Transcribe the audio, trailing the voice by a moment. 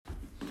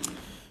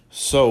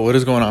So, what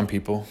is going on,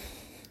 people?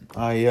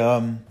 I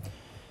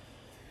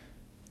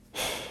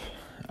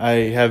I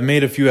have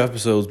made a few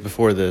episodes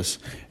before this,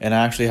 and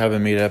I actually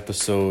haven't made an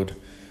episode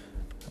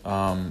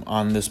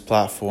on this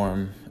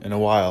platform in a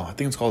while. I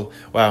think it's called,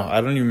 I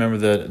don't even remember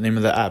the name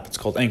of the app. It's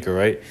called Anchor,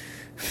 right?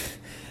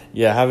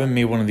 Yeah, I haven't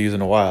made one of these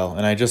in a while,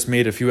 and I just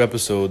made a few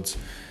episodes,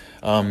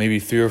 maybe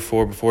 3 or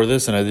 4 before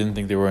this, and I didn't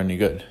think they were any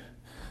good.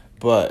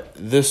 But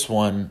this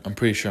one, I'm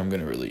pretty sure I'm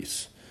going to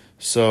release.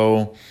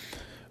 So,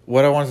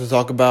 what I wanted to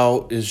talk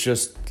about is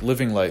just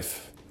living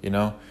life,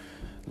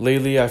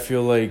 Lately, I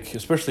feel like,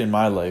 especially in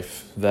my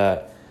life,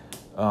 that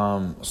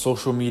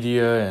social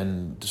media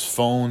and just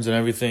phones and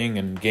everything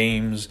and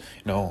games,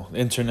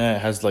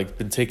 internet has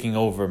been taking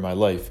over my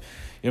life.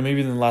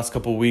 Maybe in the last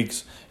couple of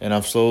weeks, and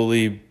I've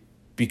slowly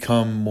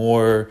become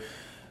more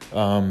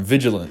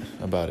vigilant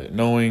about it,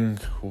 knowing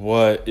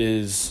what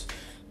is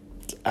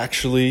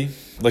actually,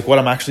 what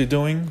I'm actually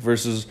doing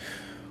versus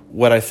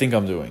what I think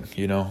I'm doing.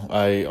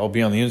 I'll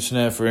be on the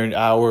internet for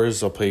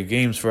hours, I'll play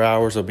games for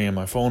hours, I'll be on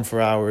my phone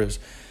for hours,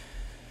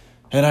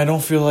 and I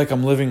don't feel like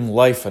I'm living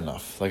life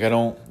enough. I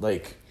don't,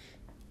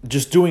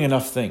 just doing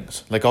enough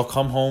things. I'll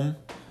come home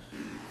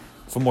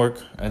from work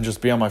and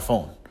just be on my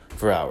phone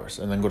for hours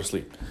and then go to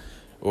sleep.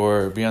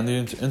 Or be on the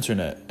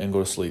internet and go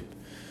to sleep.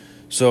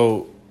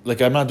 So,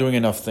 I'm not doing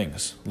enough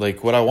things.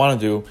 What I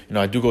want to do,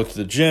 I do go to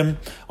the gym.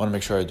 I want to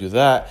make sure I do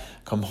that.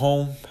 Come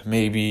home,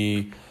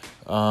 maybe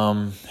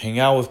hang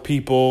out with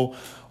people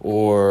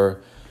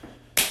or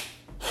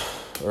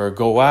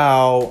go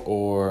out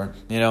or,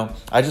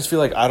 I just feel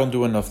like I don't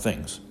do enough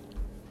things.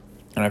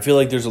 And I feel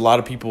like there's a lot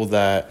of people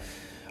that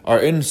are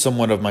in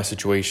somewhat of my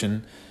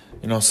situation.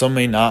 Some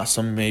may not,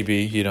 some may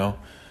be,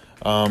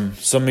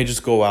 some may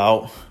just go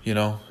out,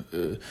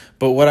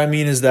 But what I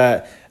mean is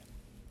that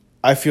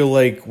I feel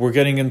like we're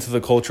getting into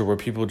the culture where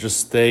people just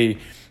stay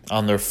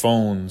on their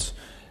phones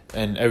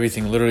and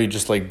everything literally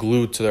just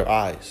glued to their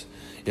eyes.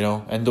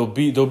 And there'll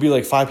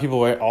be 5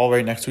 people all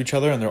right next to each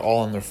other and they're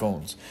all on their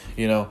phones,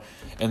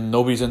 and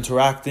nobody's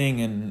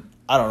interacting. And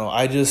I don't know.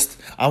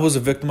 I was a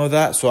victim of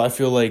that. So I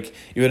feel like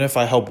even if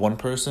I help one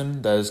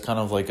person, that is kind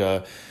of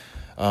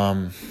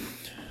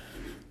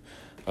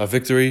a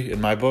victory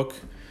in my book.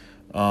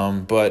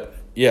 But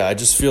yeah, I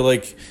just feel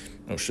like,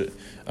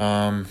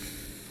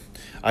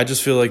 I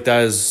just feel like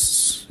that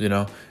is,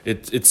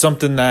 it's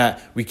something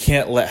that we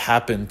can't let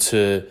happen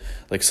to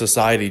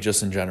society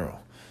just in general.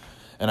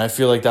 And I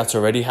feel like that's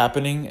already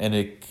happening, and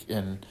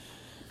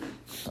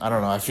I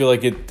don't know. I feel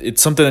like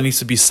it's something that needs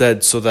to be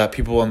said so that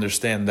people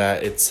understand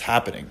that it's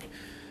happening,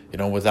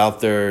 without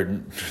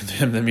them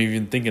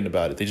even thinking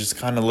about it. They just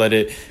kind of let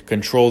it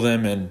control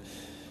them, and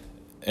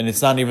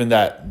it's not even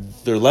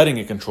that they're letting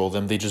it control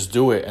them. They just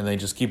do it, and they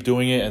just keep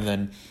doing it, and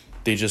then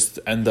they just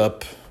end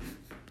up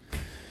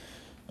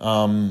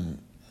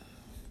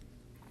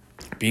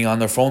being on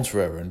their phones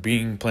forever and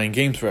playing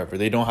games forever.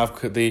 They don't have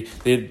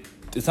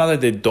it's not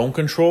that they don't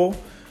control.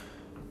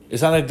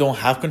 It's not that they don't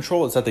have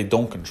control. It's that they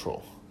don't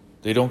control.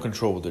 They don't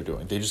control what they're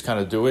doing. They just kind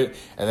of do it,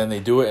 and then they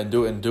do it and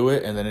do it and do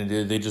it, and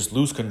then they just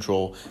lose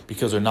control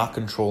because they're not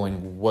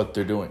controlling what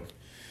they're doing.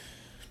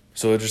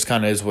 So it just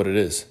kind of is what it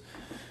is.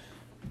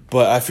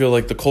 But I feel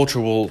like the culture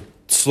will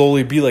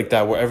slowly be like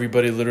that, where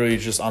everybody literally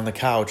just on the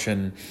couch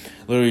and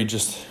literally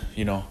just,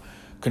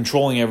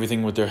 controlling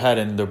everything with their head,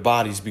 and their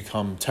bodies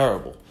become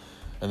terrible.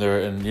 And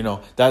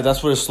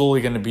that's what it's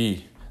slowly going to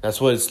be. That's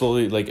what it's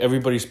slowly,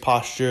 everybody's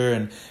posture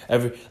and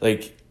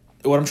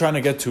what I'm trying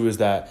to get to is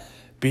that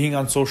being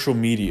on social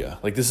media,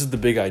 this is the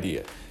big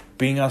idea.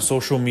 Being on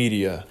social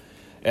media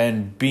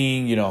and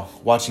being,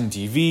 watching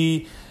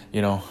TV,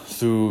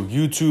 through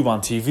YouTube on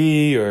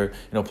TV, or,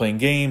 playing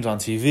games on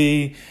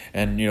TV,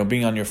 and,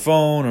 being on your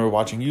phone or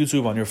watching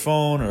YouTube on your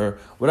phone or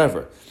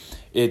whatever.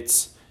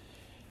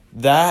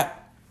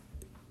 That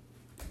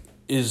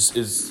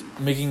is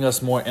making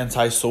us more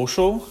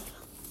antisocial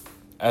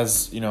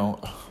as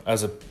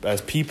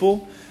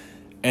people,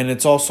 and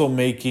it's also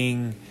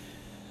making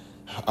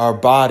our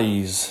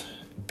bodies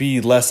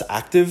be less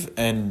active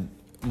and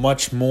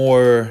much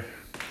more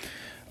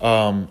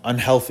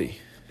unhealthy,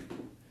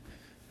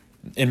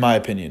 in my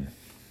opinion.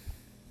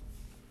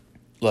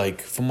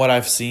 From what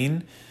I've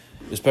seen,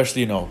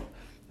 especially,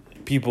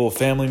 people,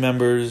 family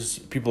members,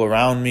 people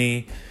around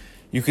me,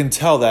 you can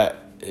tell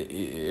that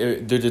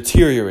they're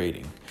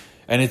deteriorating,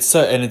 and it's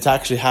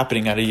actually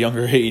happening at a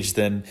younger age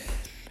than,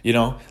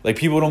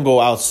 people don't go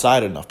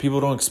outside enough.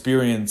 People don't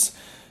experience,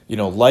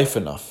 life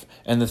enough.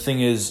 And the thing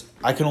is,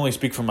 I can only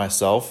speak for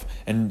myself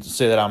and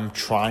say that I'm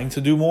trying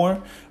to do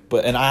more,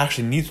 and I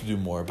actually need to do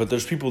more. But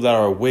there's people that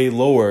are way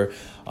lower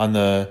on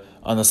the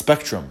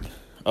spectrum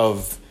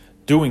of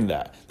doing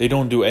that. They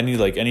don't do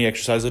any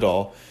exercise at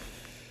all,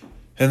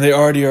 and they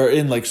already are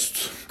in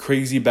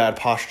crazy bad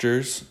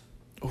postures.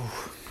 Ooh.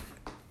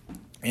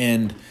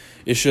 And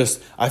it's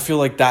just, I feel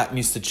like that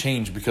needs to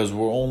change, because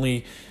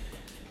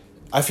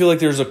I feel like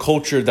there's a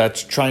culture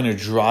that's trying to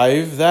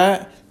drive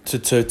that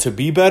to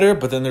be better,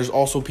 but then there's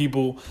also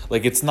people,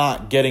 it's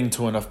not getting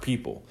to enough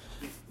people.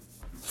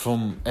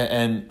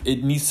 And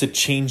it needs to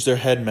change their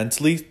head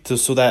mentally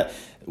so that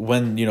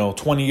when,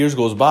 20 years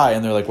goes by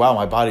and they're like, wow,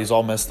 my body's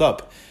all messed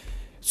up.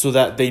 So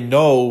that they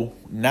know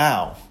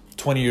now,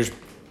 20 years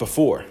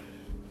before.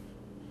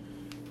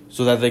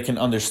 So that they can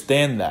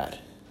understand that.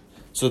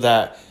 So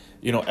that,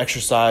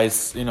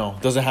 exercise,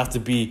 doesn't have to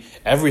be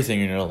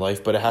everything in your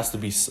life, but it has to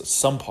be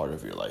some part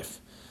of your life.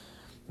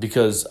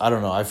 Because, I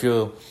don't know, I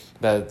feel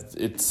that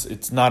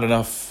it's not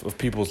enough of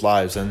people's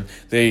lives, and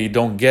they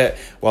don't get,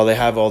 while they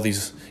have all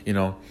these,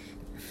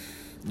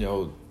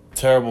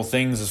 terrible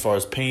things as far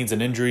as pains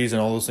and injuries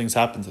and all those things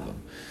happen to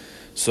them.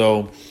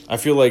 So I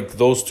feel like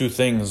those two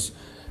things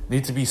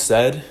need to be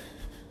said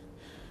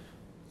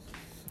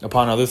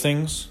upon other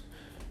things,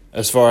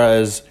 as far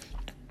as,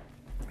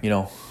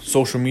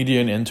 social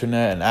media and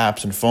internet and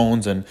apps and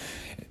phones and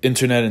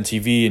internet and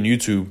TV and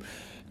YouTube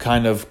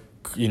kind of,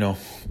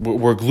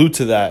 we're glued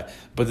to that.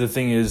 But the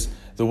thing is,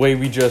 the way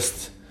we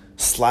just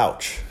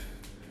slouch,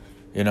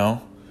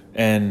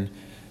 and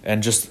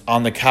just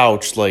on the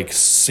couch, like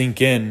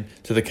sink in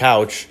to the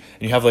couch,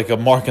 and you have like a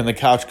mark on the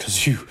couch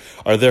because you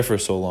are there for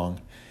so long.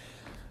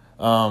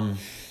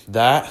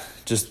 That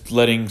just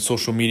letting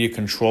social media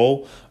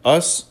control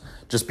us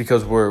just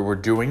because we're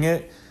doing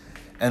it,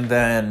 and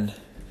then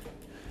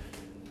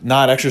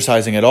not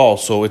exercising at all.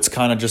 So it's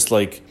kind of just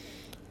like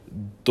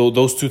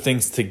those two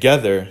things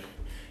together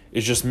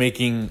is just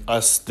making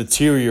us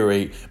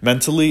deteriorate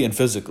mentally and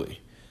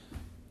physically.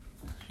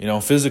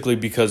 Physically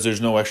because there's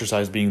no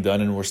exercise being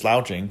done and we're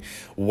slouching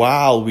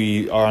while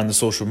we are on the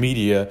social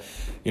media,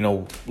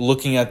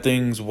 looking at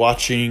things,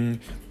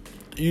 watching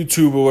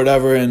YouTube or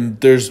whatever, and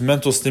there's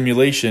mental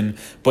stimulation,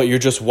 but you're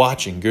just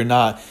watching. You're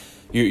not,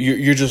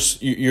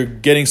 you're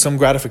getting some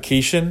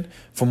gratification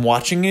from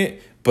watching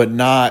it, but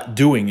not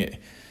doing it.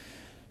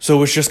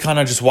 So it's just kind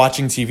of just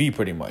watching TV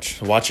pretty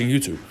much, watching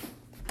YouTube.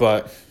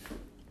 But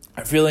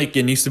I feel like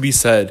it needs to be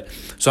said.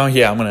 So I'm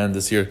going to end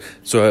this here.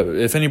 So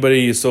if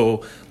anybody is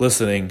still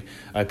listening,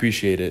 I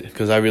appreciate it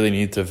because I really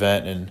need to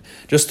vent and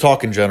just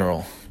talk in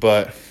general.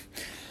 But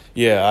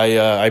yeah,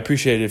 I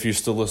appreciate it if you're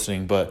still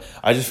listening. But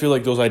I just feel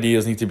like those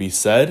ideas need to be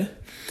said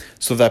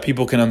so that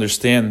people can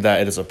understand that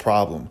it is a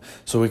problem.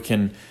 So we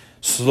can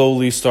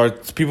slowly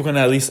start, people can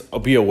at least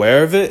be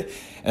aware of it.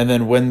 And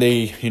then when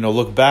they,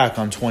 look back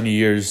on 20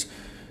 years,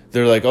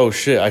 they're like, oh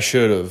shit, I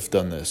should have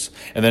done this.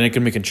 And then it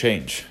can make a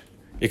change.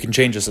 It can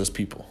change us as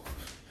people.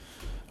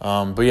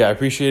 But yeah, I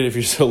appreciate it if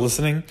you're still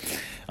listening.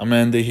 I'm going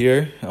to end it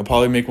here. I'll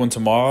probably make one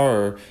tomorrow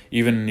or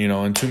even,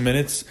 in 2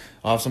 minutes.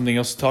 I'll have something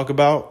else to talk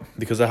about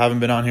because I haven't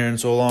been on here in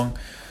so long.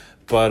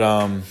 But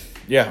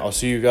yeah, I'll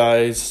see you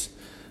guys.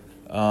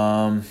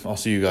 Wow,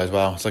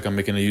 it's like I'm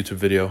making a YouTube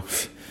video.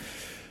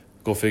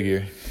 Go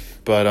figure.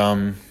 But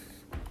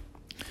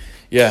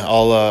yeah,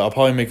 I'll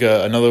probably make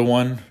another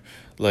one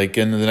like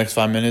in the next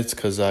 5 minutes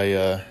because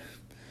I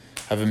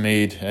haven't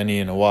made any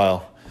in a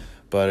while.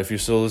 But if you're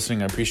still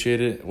listening, I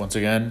appreciate it once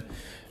again.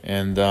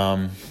 And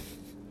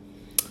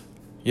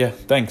yeah,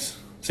 thanks.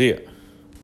 See ya.